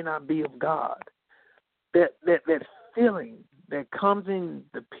that may not be of God, that feeling that comes in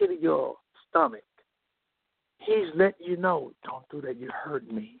the pit of your stomach, he's letting you know, don't do that, you hurt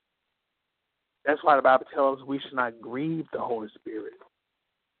me. That's why the Bible tells us we should not grieve the Holy Spirit.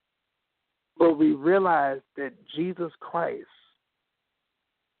 But we realize that Jesus Christ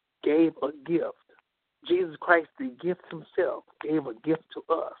gave a gift. Jesus Christ, the gift himself, gave a gift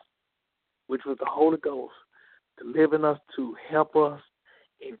to us, which was the Holy Ghost, to live in us to help us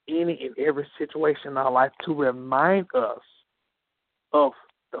in any and every situation in our life, to remind us of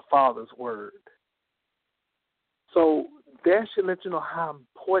the Father's word. So that should let you know how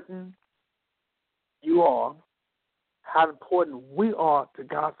important you are, how important we are to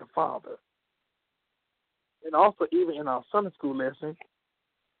God the Father. And also, even in our Sunday school lesson,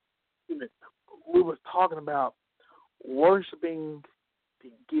 we were talking about worshiping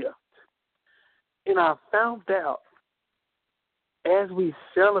the gift. And I found out as we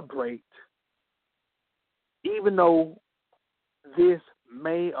celebrate, even though this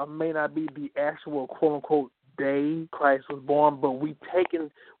may or may not be the actual quote-unquote day Christ was born, but we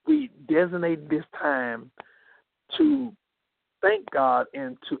designate this time to thank God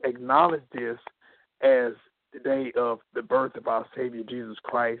and to acknowledge this as the day of the birth of our Savior Jesus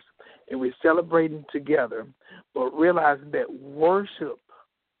Christ. And we're celebrating together, but realizing that worship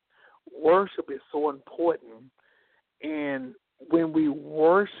is so important. And when we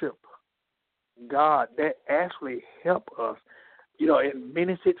worship God, that actually helps us. You know, in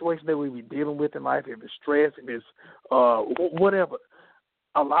many situations that we be dealing with in life, if it's stress, if it's whatever,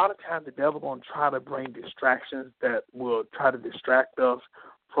 a lot of times the devil going to try to bring distractions that will try to distract us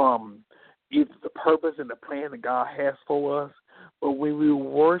from either the purpose and the plan that God has for us. But when we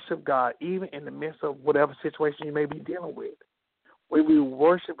worship God, even in the midst of whatever situation you may be dealing with, when we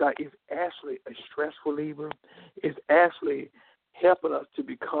worship God, it's actually a stress reliever. It's actually helping us to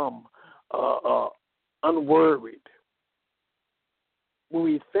become unworried. When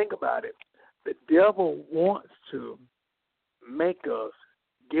we think about it, the devil wants to make us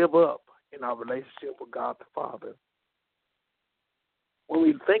give up in our relationship with God the Father. When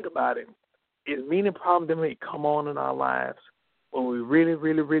we think about it, it's many problems that may come on in our lives when we really,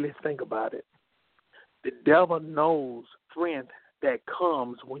 really, really think about it. The devil knows strength that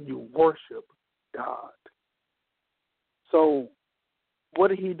comes when you worship God. So what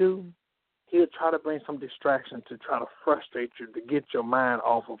did he do? He'll try to bring some distraction to try to frustrate you, to get your mind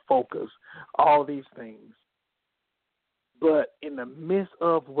off of focus, all these things. But in the midst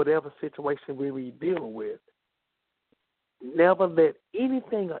of whatever situation we be dealing with, never let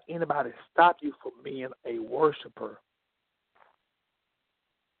anything or anybody stop you from being a worshiper.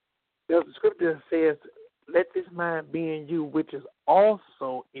 There's a scripture that says, let this mind be in you, which is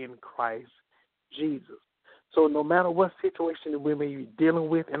also in Christ Jesus. So no matter what situation we may be dealing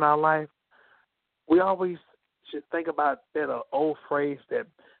with in our life, we always should think about that old phrase that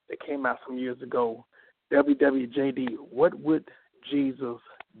came out some years ago, WWJD, what would Jesus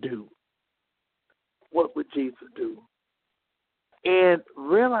do? What would Jesus do? And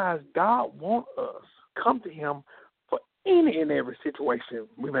realize God wants us come to him for any and every situation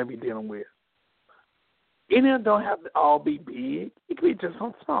we may be dealing with. And it don't have to all be big. It could be just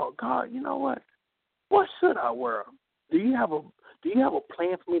something small. God, you know what? What should I wear? Do you have a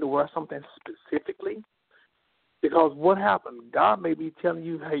plan for me to wear something specifically? Because what happened, God may be telling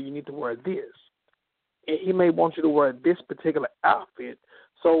you, hey, you need to wear this. And he may want you to wear this particular outfit.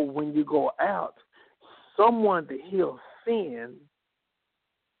 So when you go out, someone that he'll send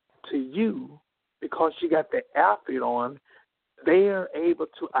to you because you got the outfit on, they're able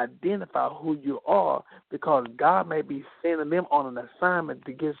to identify who you are because God may be sending them on an assignment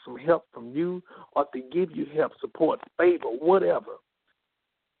to get some help from you or to give you help, support, favor, whatever.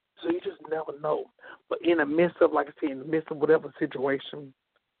 So you just never know. But in the midst of, like I said, in the midst of whatever situation,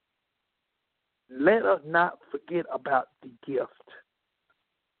 let us not forget about the gift,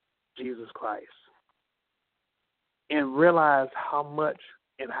 Jesus Christ, and realize how much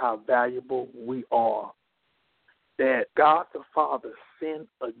and how valuable we are. That God the Father sent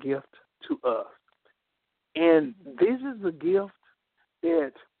a gift to us. And this is a gift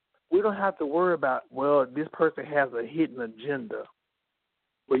that we don't have to worry about, well, this person has a hidden agenda.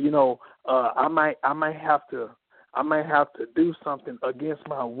 But I might have to do something against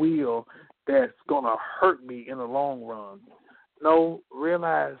my will that's gonna hurt me in the long run. No,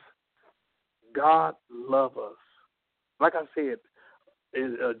 realize God loves us. Like I said,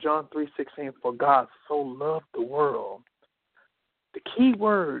 John 3:16, for God so loved the world. The key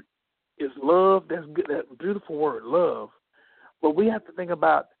word is love. That's good, that beautiful word, love. But we have to think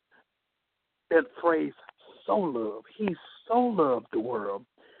about that phrase, so love. He so loved the world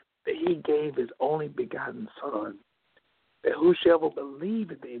that he gave his only begotten Son, that whosoever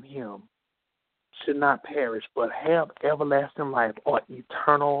believeth in him should not perish, but have everlasting life or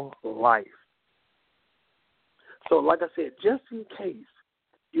eternal life. So like I said, just in case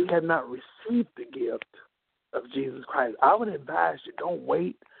you have not received the gift of Jesus Christ, I would advise you, don't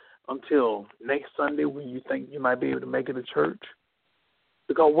wait until next Sunday when you think you might be able to make it to church.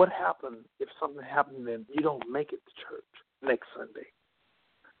 Because what happens if something happens and you don't make it to church next Sunday?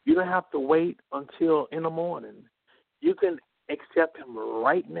 You don't have to wait until in the morning. You can accept him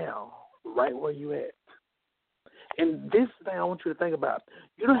right now, right where you at. And this thing I want you to think about.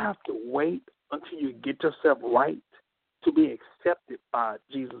 You don't have to wait until you get yourself right to be accepted by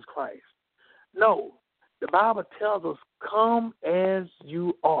Jesus Christ. No, the Bible tells us, come as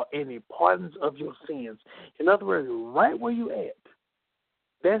you are, and he pardons of your sins. In other words, right where you at,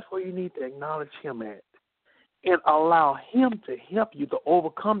 that's where you need to acknowledge him at and allow him to help you to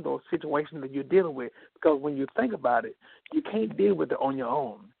overcome those situations that you're dealing with. Because when you think about it, you can't deal with it on your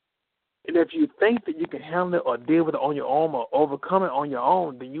own. And if you think that you can handle it or deal with it on your own or overcome it on your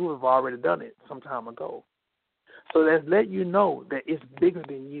own, then you have already done it some time ago. So that's letting you know that it's bigger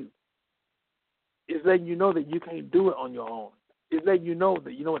than you. It's letting you know that you can't do it on your own. It's letting you know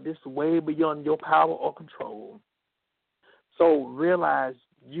that, you know what, this is way beyond your power or control. So realize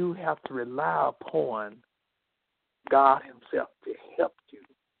you have to rely upon God himself to help you.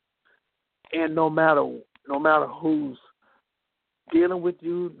 And no matter who's dealing with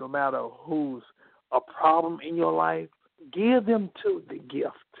you, no matter who's a problem in your life, give them to the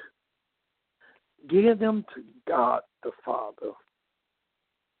gift. Give them to God the Father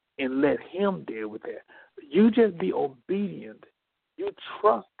and let him deal with it. You just be obedient. You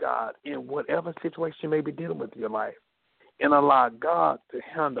trust God in whatever situation you may be dealing with in your life and allow God to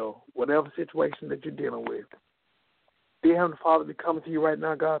handle whatever situation that you're dealing with. Dear Heavenly Father, we come to you right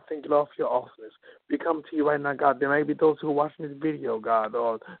now, God. Thank you, Lord, for your awesomeness. We come to you right now, God. There may be those who are watching this video, God,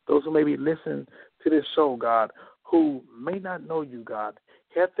 or those who may be listening to this show, God, who may not know you, God.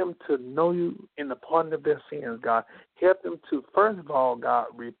 Help them to know you in the pardon of their sins, God. Help them to, first of all, God,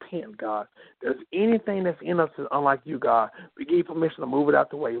 repent, God. If there's anything that's in us that's unlike you, God, we give you permission to move it out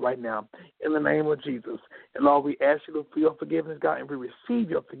the way right now in the name of Jesus. And, Lord, we ask you for your forgiveness, God, and we receive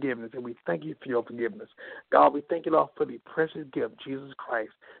your forgiveness, and we thank you for your forgiveness. God, we thank you, Lord, for the precious gift, Jesus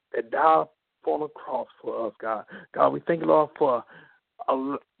Christ, that died on the cross for us, God. God, we thank you, Lord, for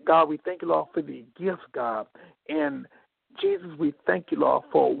the gifts, God. And Jesus, we thank you, Lord,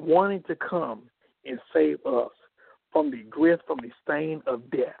 for wanting to come and save us from the grief, from the stain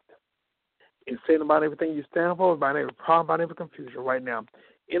of death. And saying about everything you stand for, about every problem, about every confusion right now.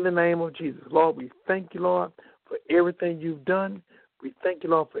 In the name of Jesus, Lord, we thank you, Lord, for everything you've done. We thank you,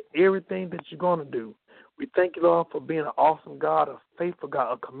 Lord, for everything that you're going to do. We thank you, Lord, for being an awesome God, a faithful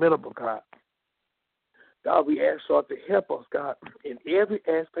God, a committable God. God, we ask, Lord, to help us, God, in every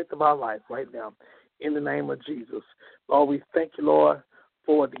aspect of our life right now. In the name of Jesus. Lord, we thank you, Lord,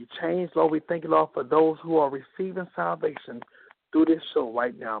 for the change. Lord, we thank you, Lord, for those who are receiving salvation through this show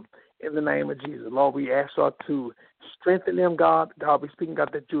right now. In the name of Jesus. Lord, we ask, Lord, to strengthen them, God. God, we speaking,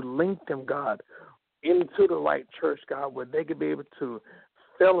 God, that you link them, God, into the right church, God, where they could be able to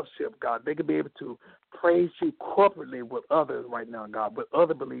fellowship, God. They could be able to praise you corporately with others right now, God, with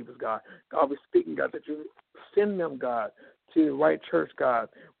other believers, God. God, we're speaking, God, that you send them, God, to the right church, God,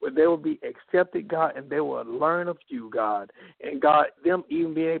 where they will be accepted, God, and they will learn of you, God. And, God, them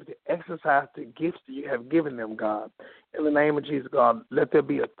even being able to exercise the gifts that you have given them, God. In the name of Jesus, God, let there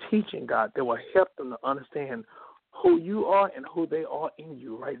be a teaching, God, that will help them to understand who you are and who they are in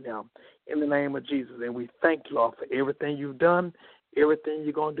you right now. In the name of Jesus. And we thank you, Lord, for everything you've done, everything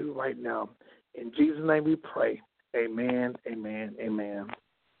you're going to do right now. In Jesus' name we pray. Amen, amen, amen.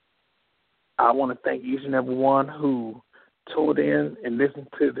 I want to thank each and every one who tuned in and listened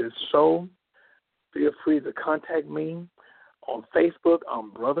to this show. Feel free to contact me on Facebook.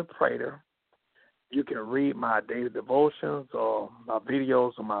 I'm Brother Prater. You can read my daily devotions or my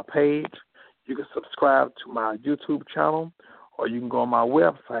videos on my page. You can subscribe to my YouTube channel, or you can go on my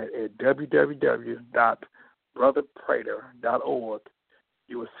website at www.brotherprater.org.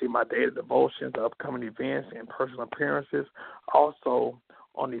 You will see my daily devotions, upcoming events, and personal appearances. Also,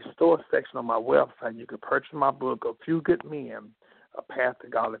 on the store section of my website, you can purchase my book, A Few Good Men, A Path to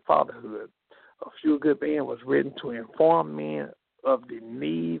Godly Fatherhood. A Few Good Men was written to inform men of the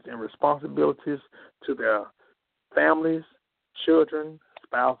needs and responsibilities to their families, children,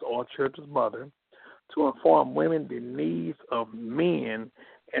 spouse, or children's mother, to inform women the needs of men,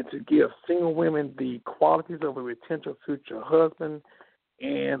 and to give single women the qualities of a potential future husband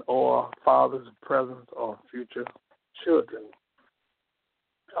and or father's present or future children.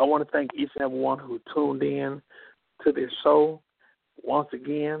 I want to thank each and every one who tuned in to this show. Once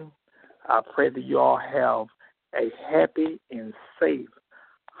again, I pray that you all have a happy and safe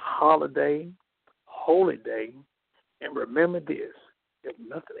holiday, holy day, and remember this, if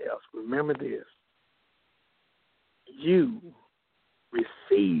nothing else, remember this. You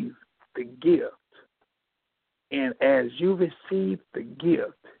receive the gift And as you receive the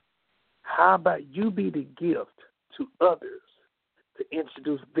gift, how about you be the gift to others to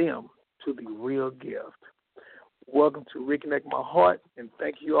introduce them to the real gift? Welcome to Reconnect My Heart, and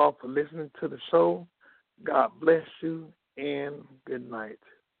thank you all for listening to the show. God bless you, and good night.